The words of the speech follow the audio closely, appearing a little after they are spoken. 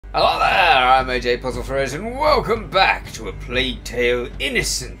Hello there, I'm AJ PuzzleFerret and welcome back to A Plague Tale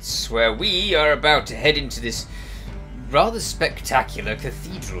Innocence, where we are about to head into this rather spectacular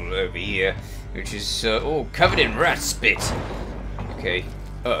cathedral over here, which is all covered in rat spit. Okay,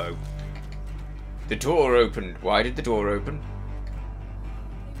 uh-oh. The door opened. Why did the door open?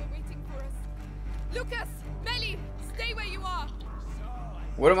 They were waiting for us. Lucas! Melly! Stay where you are!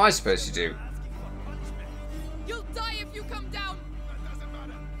 What am I supposed to do? You'll die if you come down!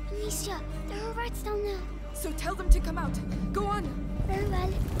 Alicia, there are rats down there. So tell them to come out. Go on! Very well.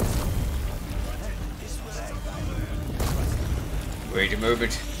 Wait a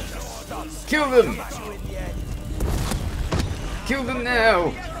moment. Kill them! Kill them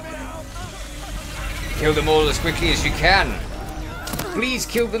now! Kill them all as quickly as you can. Please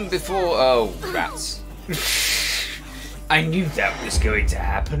kill them before... Oh, rats. I knew that was going to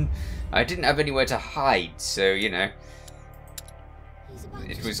happen. I didn't have anywhere to hide, so, you know.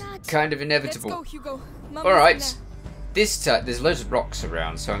 It was kind of inevitable. Let's go, Hugo. Alright. This there's loads of rocks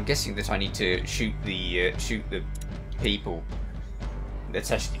around, so I'm guessing that I need to shoot the people.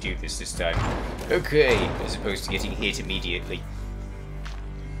 Let's actually do this time. Okay, as opposed to getting hit immediately.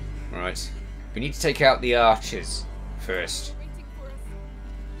 Alright. We need to take out the archers first. Waiting for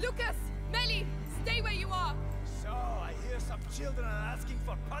us. Lucas! Melly! Stay where you are! So, I hear some children are asking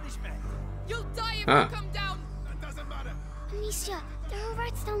for punishment. You'll die if Huh. you come down! That doesn't matter. Alicia, there are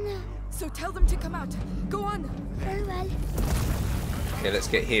rats down there. So tell them to come out. Go on! Very well. Okay, let's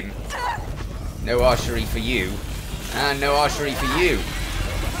get him. No archery for you. And no archery for you.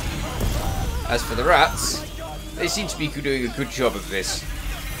 As for the rats, they seem to be doing a good job of this.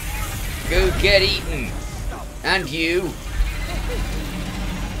 Go get eaten! And you!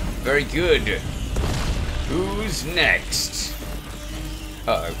 Very good. Who's next?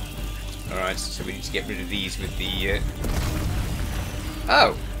 Uh-oh. Alright, so we need to get rid of these with the...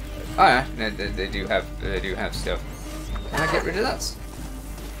 Oh! Oh yeah, no, they do have stuff. Can I get rid of that?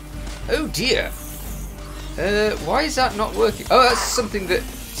 Oh dear! Why is that not working? Oh, that's something that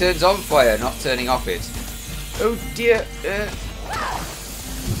turns on fire, not turning off it. Oh dear!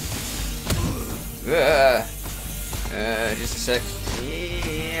 Just a sec.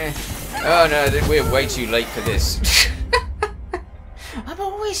 Yeah. Oh no, we're way too late for this. I'm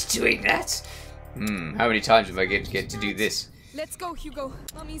always doing that. How many times am I going to get to do this? Let's go, Hugo.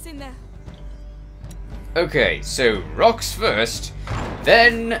 Mommy's in there. Okay, so rocks first,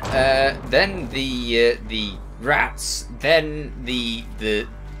 then the rats, then the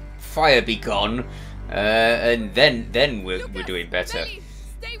fire be gone, and then we're doing better. Melly!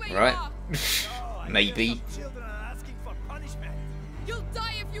 Stay where Right? you are! Maybe. Children are asking for punishment. You'll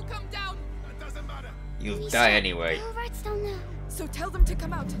die if you come down! That doesn't matter. You'll Alicia, die anyway. there are rats down there. So tell them to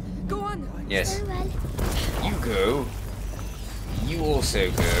come out. Go on! Yes. Very well. You go. You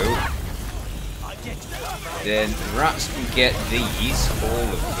also go. Then the rats can get these, all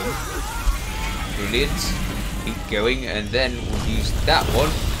of them. Brilliant. Keep going, and then we'll use that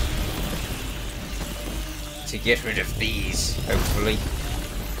one to get rid of these, hopefully.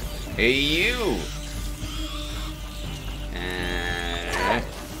 Hey, you!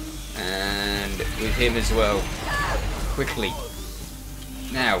 And with him as well. Quickly.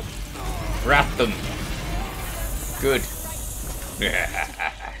 Now, rat them. Good.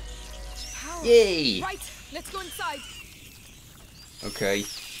 Yay! Right, let's go inside. Okay.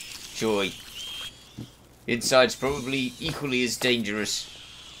 Joy. Inside's probably equally as dangerous.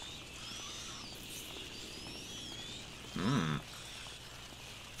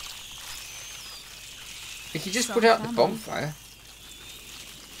 We could just put out the bonfire.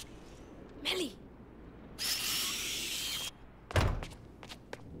 Melly!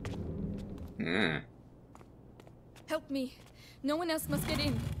 Help me. No one else must get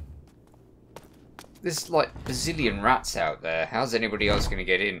in. There's like a bazillion rats out there. How's anybody else going to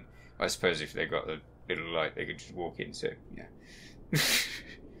get in? I suppose if they got a little light, they could just walk in. So yeah.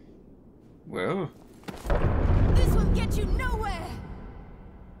 Well, This will get you nowhere!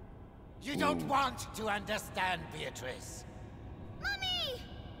 You don't want to understand, Beatrice. Mommy!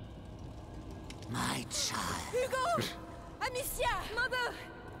 My child. Hugo! Amicia! Mother!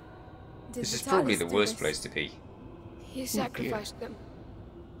 this is probably the worst place to be. He sacrificed them.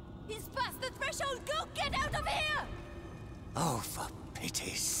 He's past the threshold! Go get out of here! Oh, for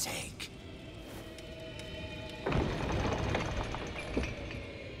pity's sake.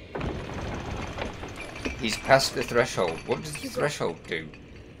 He's past the threshold. What does the threshold do?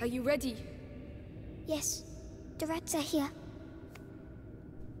 Are you ready? Yes, the rats are here.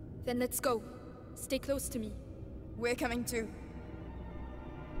 Then let's go. Stay close to me. We're coming too.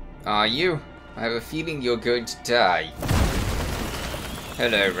 Are you? I have a feeling you're going to die.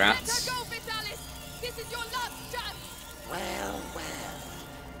 Hello, Let her rats. go, Vitalis! This is your last chance! Well, well.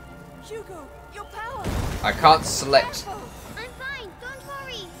 Hugo, your power. I can't select. Careful. I'm fine, don't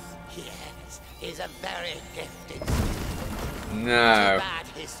worry. Yes, he's a very gifted. No. Too bad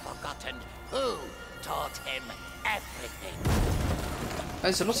he's forgotten who taught him everything.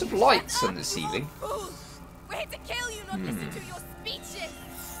 There's a lot of lights on the ceiling. Fools. We're here to kill you, not listen to your speeches.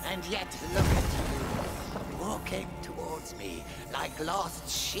 And yet, look at you, walking towards me like lost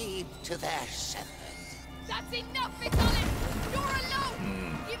sheep to their shepherd. That's enough, Vitalis! You're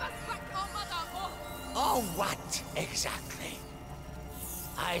alone! Give us back our mother, or... Oh, what exactly?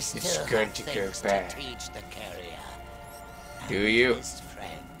 I still going have to go things bad. to teach the carrier. Do and you? his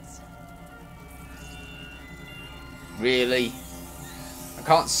friends. Really? I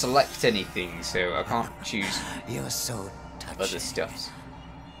can't select anything, so I can't choose You're so touching. other stuffs.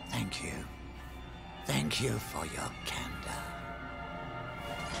 Thank you. Thank you for your candor.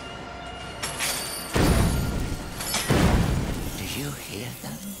 Do you hear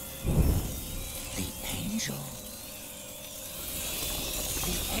them? The angel.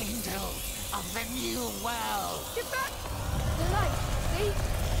 The angel of the new world. Get back! The light! See?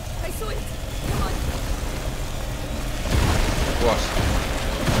 I saw it! Come on!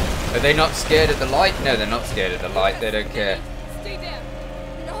 What? Are they not scared of the light? No, they're not scared of the light. They don't care. Stay there!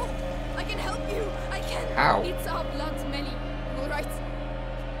 No, I can help you. I can. How? It's our blood, Melly. Alright.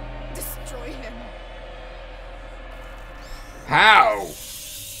 Destroy him. How?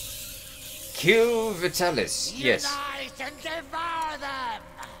 Kill Vitalis. Yes. Unite and devour them.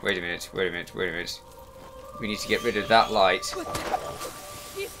 Wait a minute. Wait a minute. Wait a minute. We need to get rid of that light.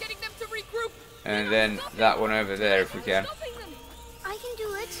 He's getting them to regroup. And then that one over there if we can. Stopping them. I can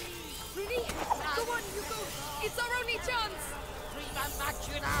do it. Really? Go on, Hugo. It's our only chance.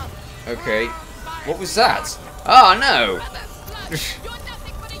 Okay. What was that? Oh no! Brothers, blood. You're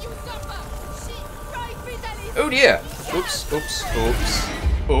nothing but a usurper. Shit, right, Vitalis. Oh dear! Oops, oops, oops,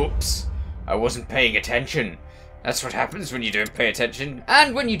 oops. I wasn't paying attention. That's what happens when you don't pay attention,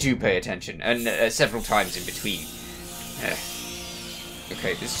 and when you do pay attention, and several times in between.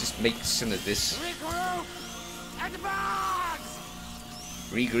 Okay, let's just make some of this. Regroup! Advance!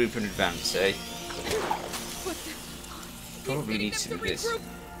 Regroup and advance, eh? What the? Probably need He's some getting of them to this. regroup.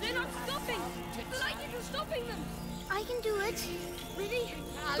 They're not stopping. The light isn't stopping them. I can do it. Really?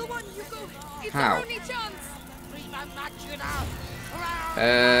 Go on, Hugo. It's How? our only chance.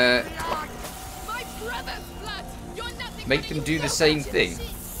 My brother's blood. You're nothing Make but a them do the usurper. same thing.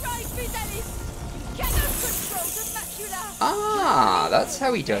 Right, Vitalis. Cannot control the macula. Ah, that's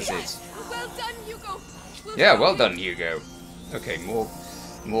how he does it. Well done, Hugo. We'll Yeah, show well you. done, Hugo. Okay, more.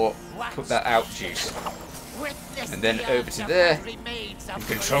 Put that out juice. Witness And then the over urge to of there. what remains of And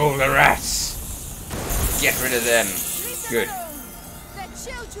control the rats. Get rid of them. Leave them Good. alone.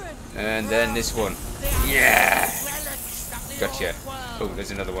 They're children. And then this one. Yeah. relics of the Gotcha. old world. Oh, there's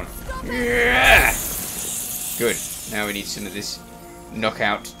another one. Yeah. Good. Now we need some of this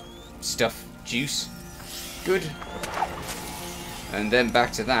knockout stuff juice. Good. And then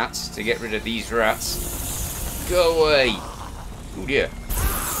back to that to get rid of these rats. Go away. Oh dear.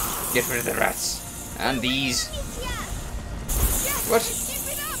 Get rid of the rats. And these. What? Keep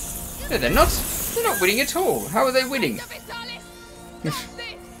it up. No, they're not. They're not winning at all. How are they winning? Vitalis. Stop this.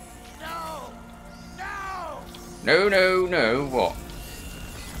 No! No! No, no, no. What?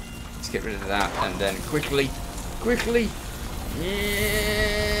 Let's get rid of that and then quickly.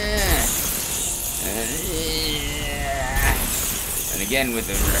 Yeah. And again with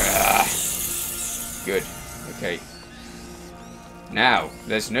the. Good. Okay. Now,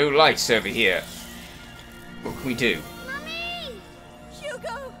 there's no lights over here. What can we do? Mommy!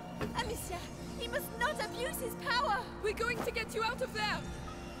 Hugo! Amicia, he must not abuse his power. We're going to get you out of there.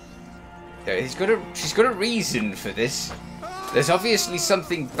 She's got a reason for this. There's obviously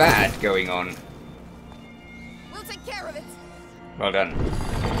something bad going on. We'll take care of it. Well done.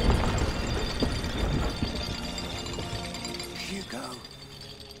 Hugo,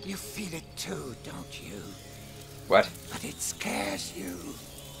 you feel it too, don't you? What? But it scares you.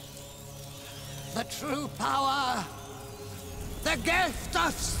 The true power. The gift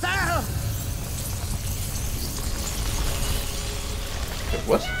of self.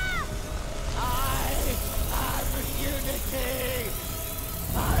 What? I am unity.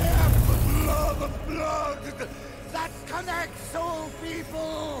 I am the blood that connects all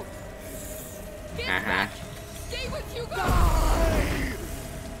people. Stay with Hugo. I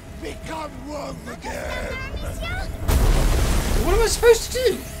become one again. What am I supposed to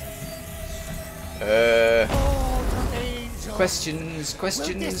do? All the angels Questions.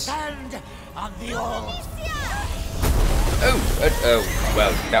 will descend on the old. Oh,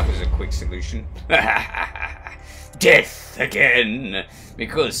 well, that was a quick solution. Death again!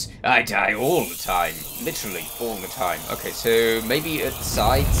 Because I die all the time. Literally, all the time. Okay, so maybe at the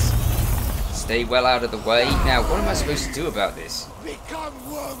sides. Stay well out of the way. Now, what am I supposed to do about this? Become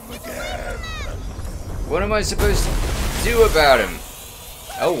one again. What am I supposed to do about him?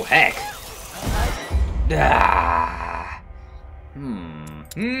 Oh, heck. Ah.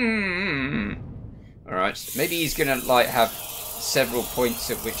 Alright, maybe he's gonna, like, have several points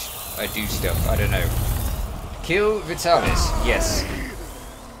at which I do stuff. I don't know. Kill Vitalis. Yes.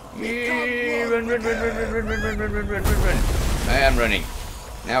 Run. I am running.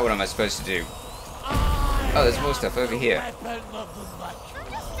 Now what am I supposed to do? Oh, there's more stuff over here.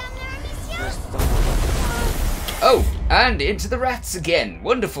 Oh, and into the rats again.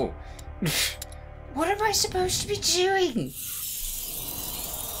 Wonderful. What am I supposed to be doing?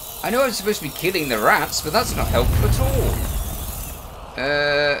 I know I'm supposed to be killing the rats, but that's not helpful at all.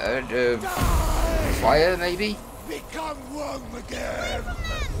 Fire, maybe? Become one again.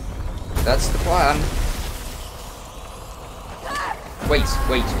 That's the plan. Wait.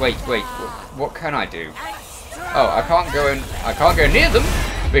 What can I do? Oh, I can't go near them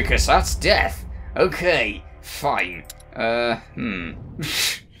because that's death. Okay, fine. How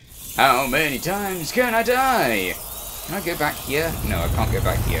many times can I die? Can I go back here? No, I can't go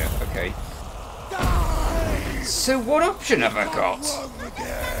back here. Okay. So what option have I got?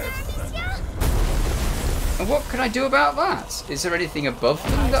 And what can I do about that? Is there anything above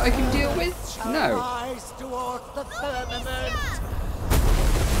them that I can deal with? No.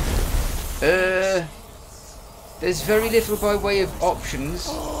 There's very little by way of options.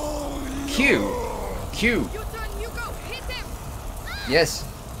 Q. Your turn, Hugo. Hit him. Yes.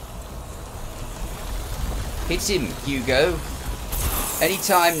 Hit him, Hugo. Any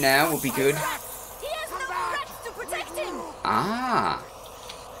time now will be good. He has no rats to protect him. Ah.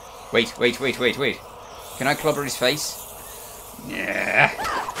 Wait. Can I clobber his face? Yeah.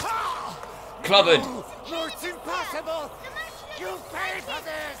 Clobbered. No, it's impossible. You pay for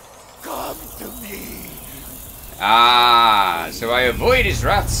this. Come to me. Ah, so I avoid his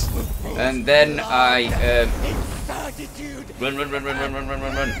rats, and then I run.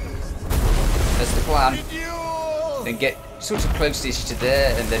 That's the plan. Then get sort of close-ish to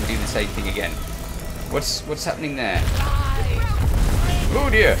there, and then do the same thing again. What's happening there? Oh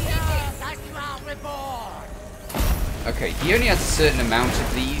dear. Okay, he only has a certain amount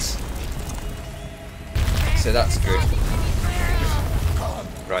of these, so that's good.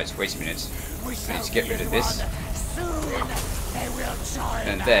 Right, wait a minute. I need to get rid of this.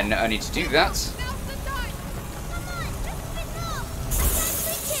 And then I need to do that.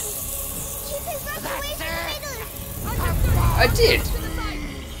 I did!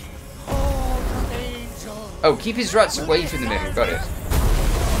 Oh, keep his rats away from the middle. Got it.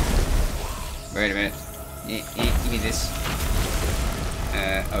 Wait a minute. Give me this.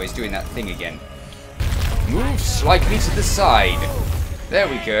 Oh, he's doing that thing again. Move slightly to the side. There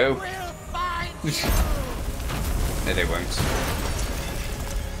we go. No, they won't.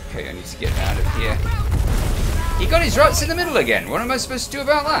 Okay, I need to get out of here. He got his rats in the middle again. What am I supposed to do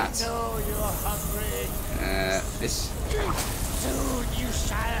about that? This.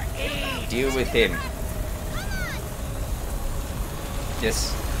 Deal with him.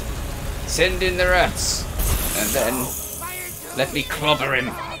 Yes. Send in the rats. And then let me clobber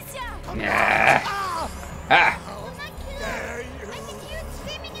him. Yeah. Ah.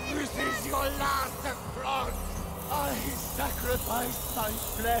 This is your last affront. I sacrificed my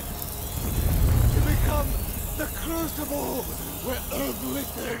flesh to become the crucible where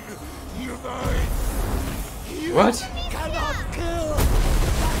everything unites. You What? cannot kill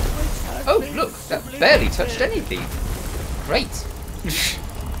that which has Oh, been look, that barely touched sublimated. anything. Great.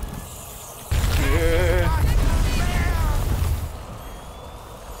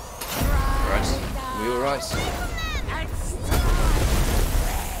 Right, we all right?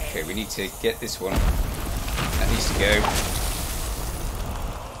 Okay, we need to get this one. That needs to go.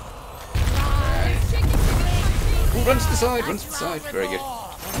 Ooh, run to the side, run to the side. Very good.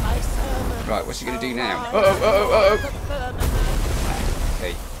 Right, what's he going to do now? Uh-oh.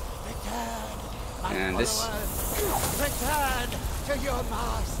 Okay. And this. Return to your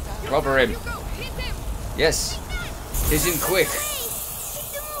master. Clobber him. Hugo, hit him. Yes. Hit him quick. This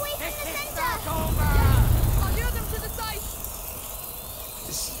is not over. I'll lure them to the side.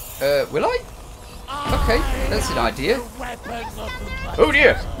 Will I? Okay, that's an idea. Weapon of the Oh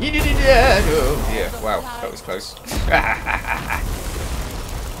dear! Oh dear! Wow, that was close.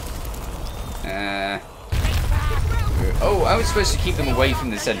 Oh, I was supposed to keep them away from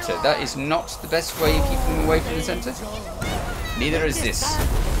the centre. That is not the best way of keeping them away from the centre. Neither is this.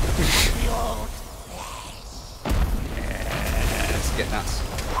 Let's get that.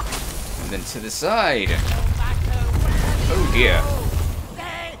 And then to the side. Oh dear.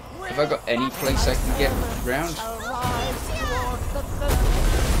 Have I got any place I can get round?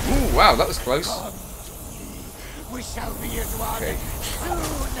 Ooh, wow, that was close. We shall be as one. Okay.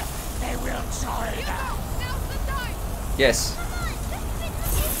 Soon they will join us. Now's the time! Yes.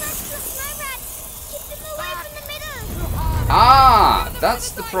 Ah,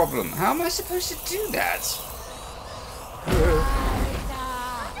 that's the problem. How am I supposed to do that?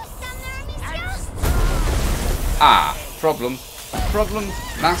 Ah, problem. Problem.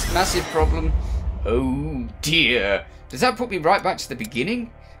 Massive problem. Oh dear. Does that put me right back to the beginning?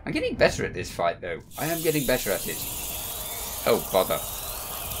 I'm getting better at this fight though. I am getting better at it. Oh, bother.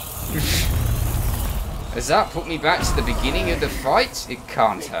 Does that put me back to the beginning of the fight? It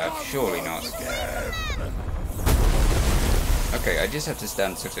can't have. Surely not. Okay, I just have to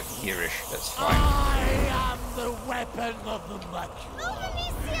stand sort of here-ish. That's fine. I am the weapon of the much.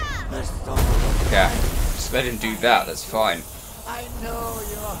 The sword. Yeah, just let him do that. That's fine. I know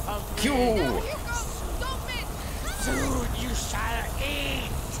you're hungry. Q. Hugo, don't miss! Soon you shall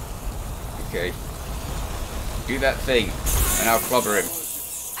eat. Okay. Do that thing, and I'll clobber him.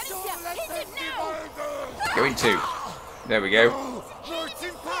 Going to. There we go. No, it's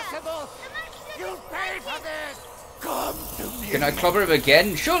impossible. You pay for this. Come to me. Can I clobber him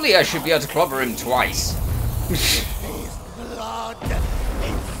again? Surely I should be able to clobber him twice. His blood,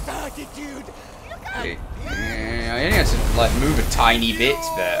 incertitude. Okay. I only had to like move a tiny bit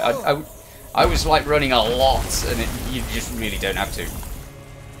there. I was like running a lot, and you just really don't have to.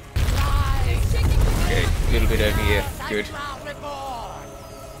 Okay, a little bit over here. Good.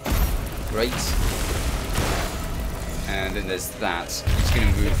 Great. And then there's that. He's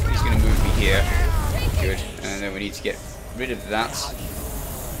gonna move me here. Good. And then we need to get rid of that.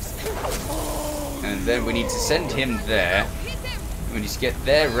 And then we need to send him there. We need to get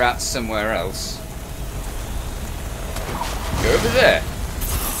their rats somewhere else. Go over there.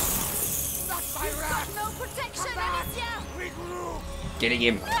 Getting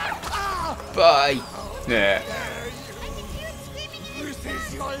him. Bye. There. This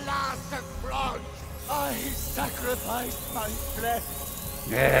is your last affront. I sacrificed my flesh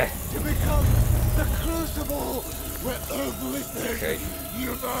There. to become the crucible where everything Okay.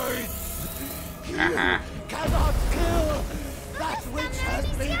 unites. Uh-huh. Cannot kill that which has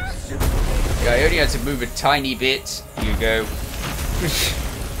been sublimated. Yeah, I only had to move a tiny bit. Hugo.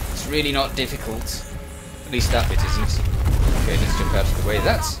 It's really not difficult. At least that bit isn't. Okay, let's jump out of the way of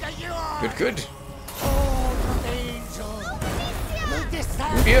that. Good, good. All of angels will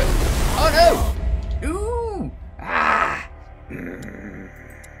descend. Move here. Oh no! Ooh! Ah!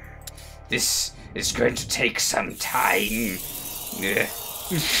 This is going to take some time. Yeah.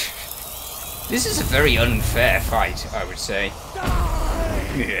 This is a very unfair fight, I would say.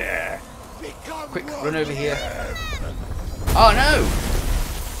 Yeah. Quick, run over here. Oh no!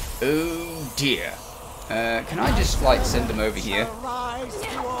 Oh dear. Can I just like send them over here?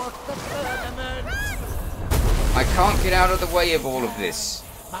 I can't get out of the way of all of this.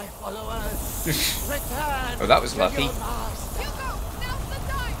 My followers, return. Oh, that was lucky. Hugo, now's the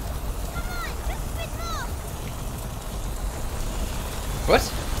time! What?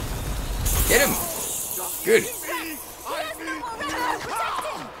 Get him! Good.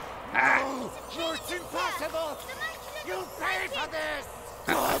 Ah. No, it's impossible. You pay for this.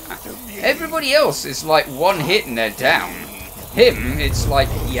 Come to me. Everybody else is like one hit and they're down. Him, it's like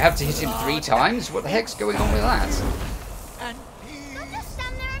you have to hit him 3 times? What the heck's going on with that? And peace.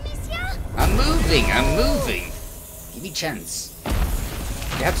 I'm moving, I'm moving. Give me a chance.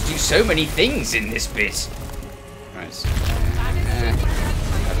 You have to do so many things in this bit. Right. Out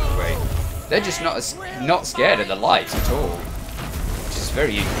of the way. They're just not scared of the light at all. Which is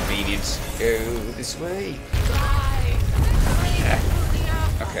very inconvenient. Go this way. Yeah.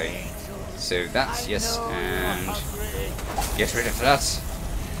 Okay. So that's yes, and get rid of that.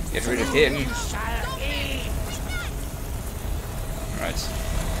 Get rid of him. Right.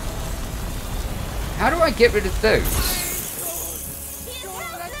 How do I get rid of those?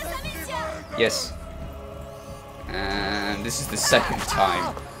 Yes. And this is the second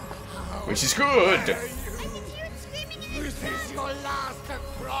time. Which is good. This is your last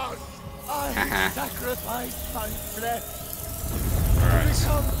affront. I sacrificed my flesh to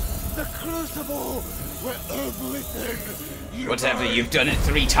become the crucible where everything Whatever, you've done it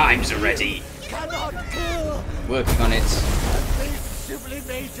 3 times already. cannot kill Working on it. and be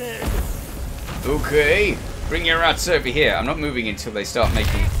sublimated. Okay. Bring your rats over here. I'm not moving until they start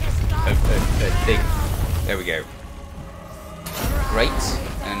making a thing. There we go. Great.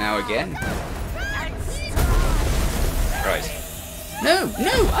 And now again. Right. No,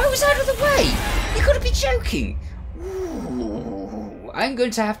 no, I was out of the way. You gotta be joking. Ooh, I'm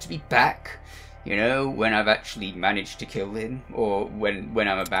going to have to be back, you know, when I've actually managed to kill him, or when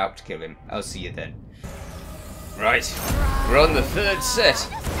I'm about to kill him. I'll see you then. Right, we're on the third set.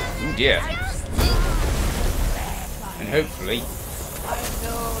 Oh dear. And hopefully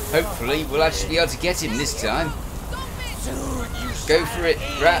we'll actually be able to get him this time. Go for it,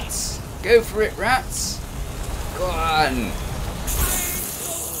 rats. Go for it, rats. Go on.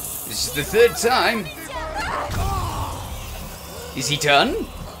 This is the third time. Is he done?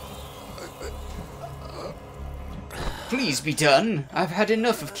 Please be done. I've had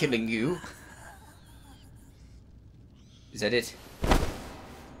enough of killing you. Is that it?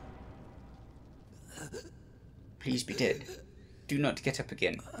 Please be dead. Do not get up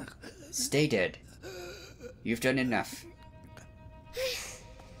again. Stay dead. You've done enough.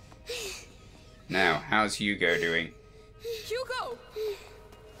 Now, how's Hugo doing? Hugo!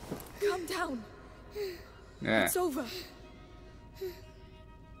 Calm down. Yeah. It's over.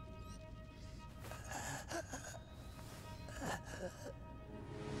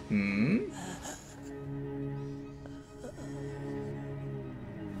 Hmm?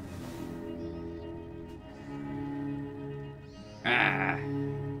 Ah.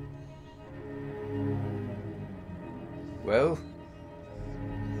 Well,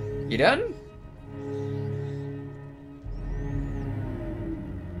 you done?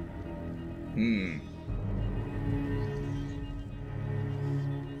 Hmm.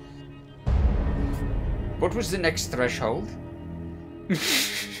 What was the next threshold?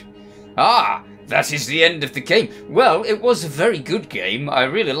 Ah, that is the end of the game. Well, it was a very good game. I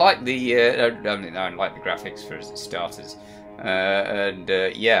really like the. I mean, I like the graphics for starters,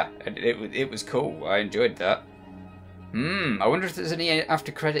 yeah, it was cool. I enjoyed that. I wonder if there's any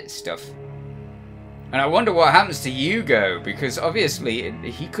after credits stuff. And I wonder what happens to Hugo, because obviously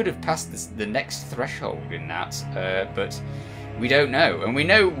he could have passed the next threshold in that, but we don't know. And we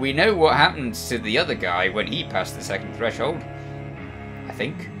know what happened to the other guy when he passed the second threshold. I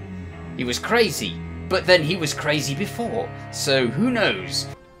think he was crazy, but then he was crazy before, so who knows?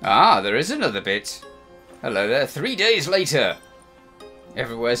 Ah, there is another bit. Hello there. 3 days later,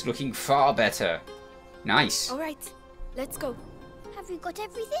 everywhere's looking far better. Nice. All right, let's go. Have you got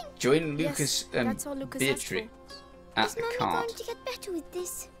everything? Join Lucas and that's all Lucas Beatrix at Is the Mommy cart. going to get better with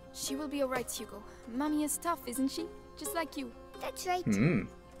this? She will be all right, Hugo. Mommy is tough, isn't she? Just like you. That's right.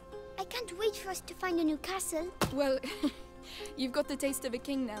 I can't wait for us to find a new castle. Well, you've got the taste of a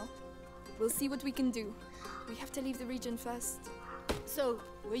king now. We'll see what we can do. We have to leave the region first. So,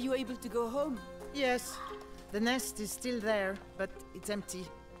 were you able to go home? Yes. The nest is still there, but it's empty.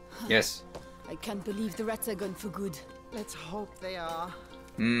 Yes. I can't believe the rats are gone for good. Let's hope they are.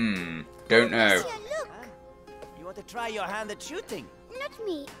 Don't know. Monsieur, look! You want to try your hand at shooting? Not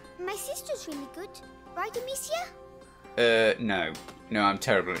me. My sister's really good. Right, Amicia? No. No, I'm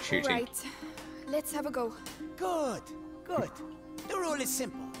terrible at shooting. Right, let's have a go. Good, good. The rule is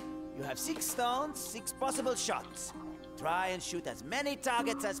simple. You have 6 stones, 6 possible shots. Try and shoot as many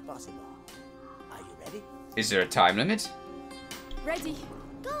targets as possible. Are you ready? Is there a time limit? Ready.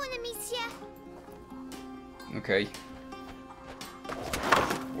 Go on, Amicia. Okay.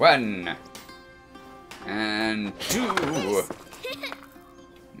 1 and 2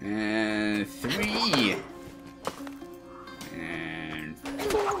 and 3 and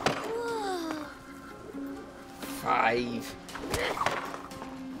 5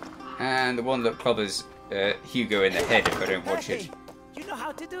 and the one that clobbers Hugo in the head if I don't watch it. Hey, you know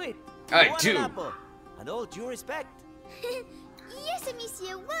how to do it. I You want do. an apple. And all due respect. Yes,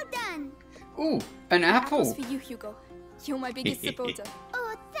 Amicia, well done. Ooh, an Apples apple. for you, Hugo. You're my biggest supporter.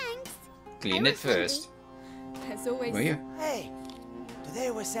 Oh, thanks. Clean it first. As always. Will you? Hey, today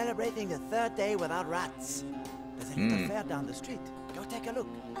we're celebrating the 3rd day without rats. There's a little fair down the street. Go take a look.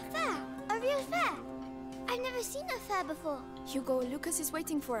 A fair? A real fair? I've never seen a fair before. Hugo, Lucas is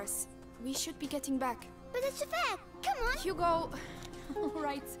waiting for us. We should be getting back. But it's a fair. Come on. Hugo!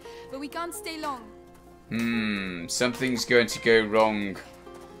 Alright, but we can't stay long. Something's going to go wrong.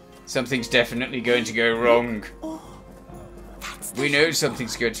 Something's definitely going to go wrong. We know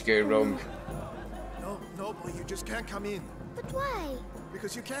something's going to go wrong. No, boy, you just can't come in. But why?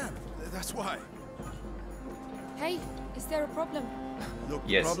 Because you can. That's why. Hey, is there a problem? Look,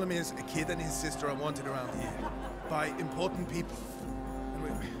 Yes. the problem is a kid and his sister are wanted around here by important people.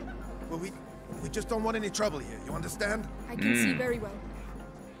 And we just don't want any trouble here, you understand? I can see very well.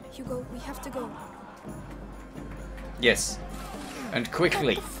 Hugo, we have to go. Yes. And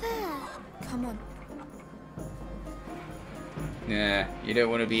quickly. The fair. Come on. Nah, you don't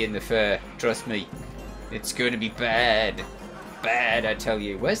want to be in the fair. Trust me. It's going to be bad. Bad, I tell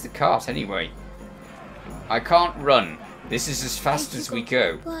you. Where's the cart, anyway? I can't run. This is as fast as we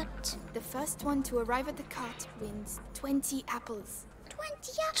go. What? The first one to arrive at the cart wins 20 apples.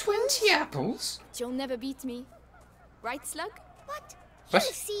 20 apples? 20 apples? You'll never beat me. Right, Slug? What? What?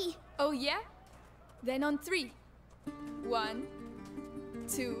 You'll see. Oh, yeah? Then on 3. 1,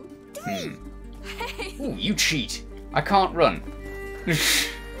 2, 3. Hey! Ooh, you cheat. I can't run.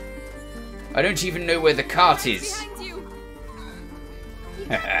 I don't even know where the cart is. Behind you! You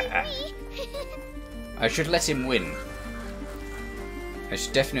can't beat me. I should let him win. I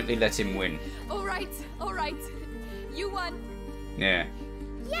should definitely let him win. All right. You won. Yeah.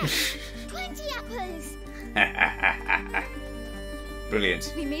 Yes, 20 apples.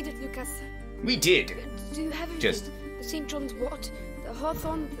 Brilliant. We made it, Lucas. We did. Do you have everything? Just. The St. John's wort, the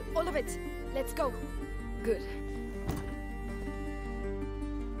hawthorn, all of it. Let's go. Good.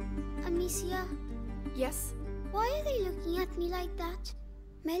 Amicia, Yes? why are they looking at me like that?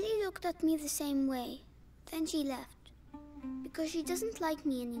 Melly looked at me the same way. Then she left. Because she doesn't like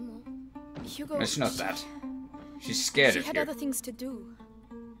me anymore. Hugo... It's not that. She's scared She of had you. other things to do.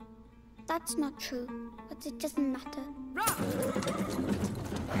 That's not true, but it doesn't matter.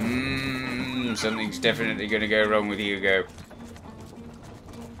 Something's definitely going to go wrong with Hugo.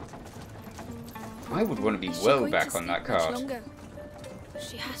 I would want to be Is she well going back to on that sleep much cart. longer?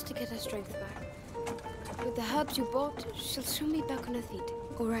 She has to get her strength back. With the herbs you bought, she'll soon be back on her feet.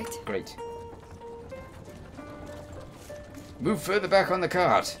 All right. Great. Move further back on the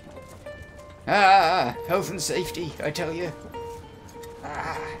cart. Health and safety, I tell you.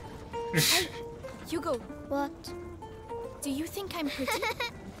 Hugo, What? do you think I'm pretty?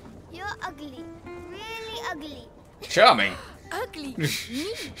 You're ugly. Really ugly. Charming. Ugly?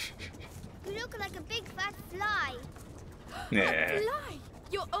 Me? You look like a big fat fly. Yeah. Fly!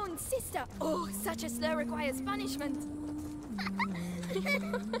 Your own sister! Oh, such a slur requires punishment.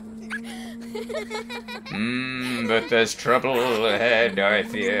 But there's trouble ahead, I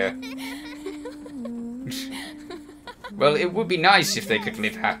fear. Well, it would be nice if they could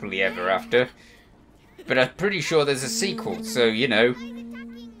live happily ever after. But I'm pretty sure there's a sequel, so, you know,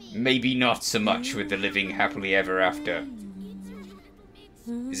 maybe not so much with the living happily ever after.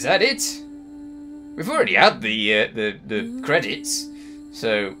 Is that it? We've already had the credits,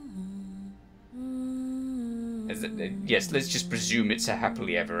 so... Yes, let's just presume it's a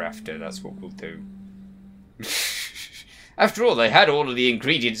happily ever after, that's what we'll do. After all, they had all of the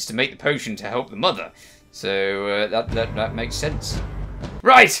ingredients to make the potion to help the mother, so that makes sense.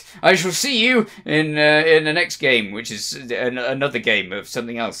 Right, I shall see you in the next game, which is another game of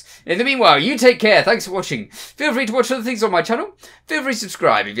something else. In the meanwhile, you take care. Thanks for watching. Feel free to watch other things on my channel. Feel free to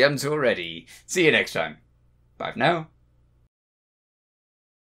subscribe if you haven't already. See you next time. Bye for now.